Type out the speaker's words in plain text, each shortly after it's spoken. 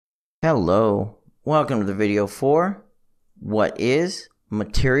Hello, welcome to the video for what is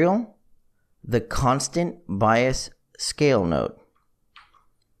material, the constant bias scale node.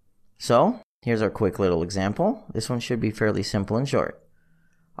 So here's our quick little example. This one should be fairly simple and short.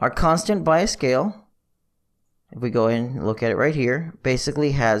 Our constant bias scale, if we go in and look at it right here,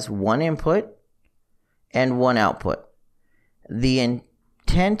 basically has one input and one output. The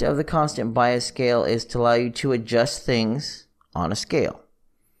intent of the constant bias scale is to allow you to adjust things on a scale.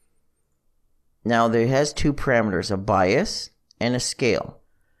 Now, there has two parameters, a bias and a scale.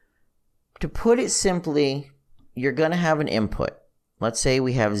 To put it simply, you're going to have an input. Let's say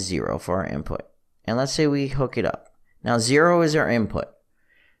we have 0 for our input. And let's say we hook it up. Now, 0 is our input.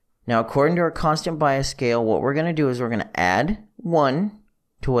 Now, according to our constant bias scale, what we're going to do is we're going to add 1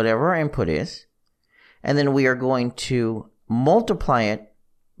 to whatever our input is. And then we are going to multiply it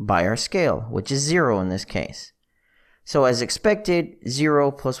by our scale, which is 0 in this case. So as expected, 0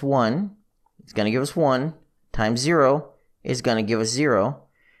 plus 1 is going to give us 1 times 0 is going to give us 0,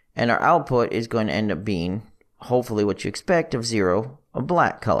 and our output is going to end up being, hopefully what you expect of 0, a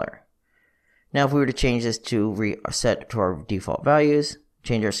black color. Now if we were to change this to reset to our default values,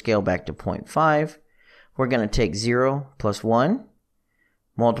 change our scale back to 0.5, we're going to take 0 plus 1,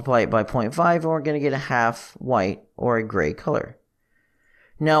 multiply it by 0.5, and we're going to get a half white or a gray color.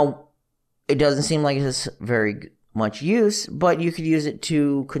 Now, it doesn't seem like it's very much use, but you could use it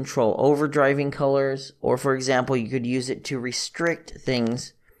to control overdriving colors, or for example, you could use it to restrict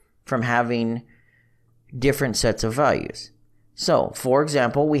things from having different sets of values. So, for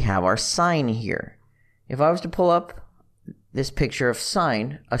example, we have our sine here. If I was to pull up this picture of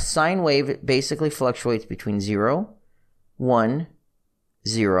sine, a sine wave basically fluctuates between 0, 1,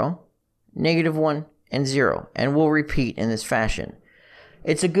 0, -1, and 0, and will repeat in this fashion.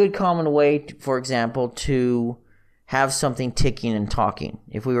 It's a good common way, for example, to have something ticking and talking.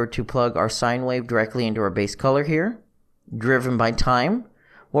 If we were to plug our sine wave directly into our base color here, driven by time,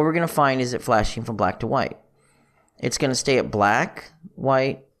 what we're going to find is it flashing from black to white. It's going to stay at black,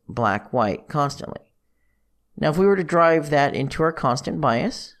 white, constantly. Now if we were to drive that into our constant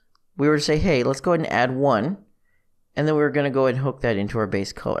bias, we were to say, hey, let's go ahead and add 1, and then we're going to go ahead and hook that into our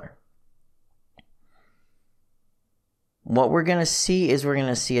base color. What we're going to see is we're going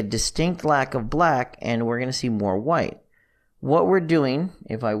to see a distinct lack of black, and we're going to see more white. What we're doing,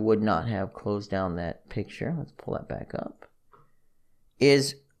 if I would not have closed down that picture, let's pull that back up,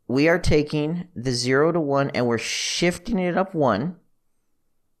 is we are taking the 0 to 1 and we're shifting it up 1.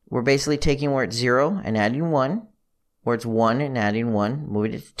 We're basically taking where it's 0 and adding 1, where it's 1 and adding 1,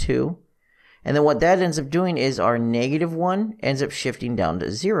 moving it to 2. And then what that ends up doing is our -1 ends up shifting down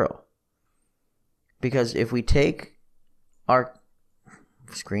to 0. Because if we take our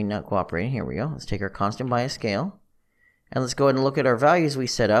screen not cooperating, here we go. Let's take our constant bias scale, and let's go ahead and look at our values we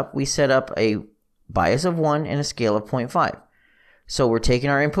set up. We set up a bias of 1 and a scale of 0.5. So we're taking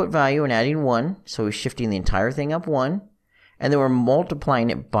our input value and adding 1, so we're shifting the entire thing up 1, and then we're multiplying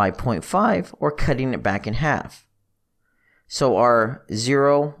it by 0.5 or cutting it back in half. So our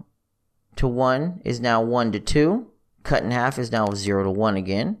 0 to 1 is now 1 to 2, cut in half is now 0 to 1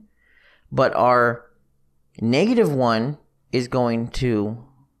 again, but our -1 is going to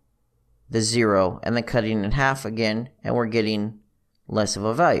the 0 and then cutting in half again, and we're getting less of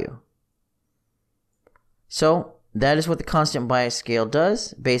a value. So that is what the constant bias scale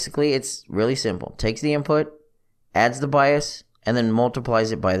does. Basically, it's really simple. Takes the input, adds the bias, and then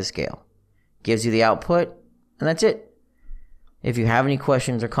multiplies it by the scale. Gives you the output, and that's it. If you have any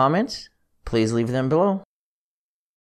questions or comments, please leave them below.